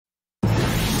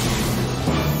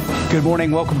Good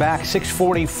morning. Welcome back.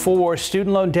 644.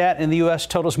 Student loan debt in the U.S.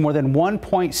 totals more than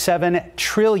 $1.7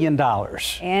 trillion.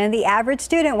 And the average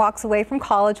student walks away from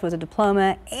college with a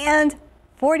diploma and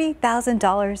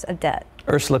 $40,000 of debt.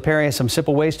 Ursula Perry has some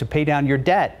simple ways to pay down your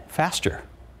debt faster.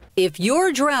 If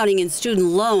you're drowning in student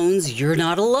loans, you're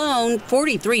not alone.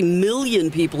 43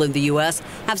 million people in the U.S.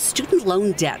 have student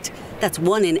loan debt. That's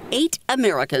 1 in 8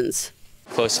 Americans.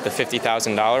 Close to the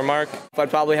 $50,000 mark. I'd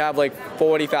probably have like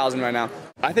 $40,000 right now.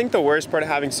 I think the worst part of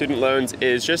having student loans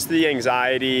is just the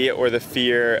anxiety or the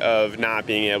fear of not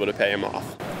being able to pay them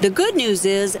off. The good news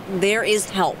is there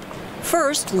is help.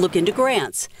 First, look into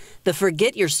grants. The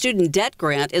Forget Your Student Debt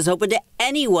Grant is open to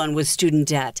anyone with student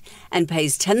debt and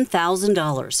pays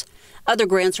 $10,000. Other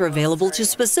grants are available to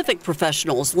specific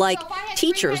professionals like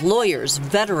teachers, lawyers,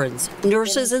 veterans,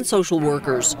 nurses, and social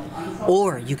workers.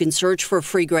 Or you can search for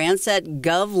free grants at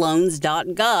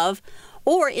govloans.gov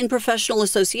or in professional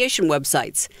association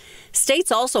websites.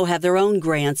 States also have their own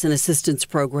grants and assistance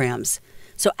programs.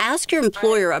 So ask your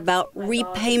employer about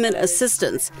repayment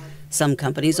assistance. Some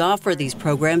companies offer these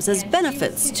programs as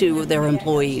benefits to their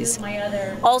employees.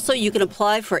 Also, you can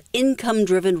apply for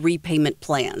income-driven repayment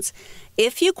plans.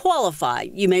 If you qualify,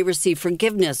 you may receive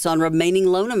forgiveness on remaining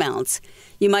loan amounts.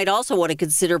 You might also want to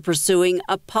consider pursuing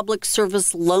a public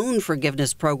service loan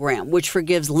forgiveness program, which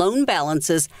forgives loan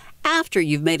balances after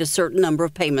you've made a certain number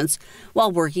of payments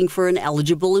while working for an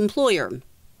eligible employer.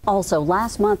 Also,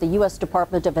 last month, the U.S.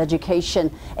 Department of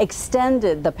Education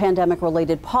extended the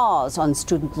pandemic-related pause on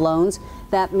student loans.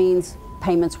 That means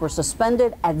payments were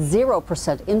suspended at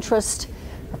 0% interest.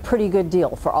 A pretty good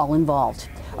deal for all involved.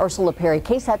 Ursula Perry,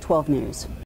 KSAT 12 News.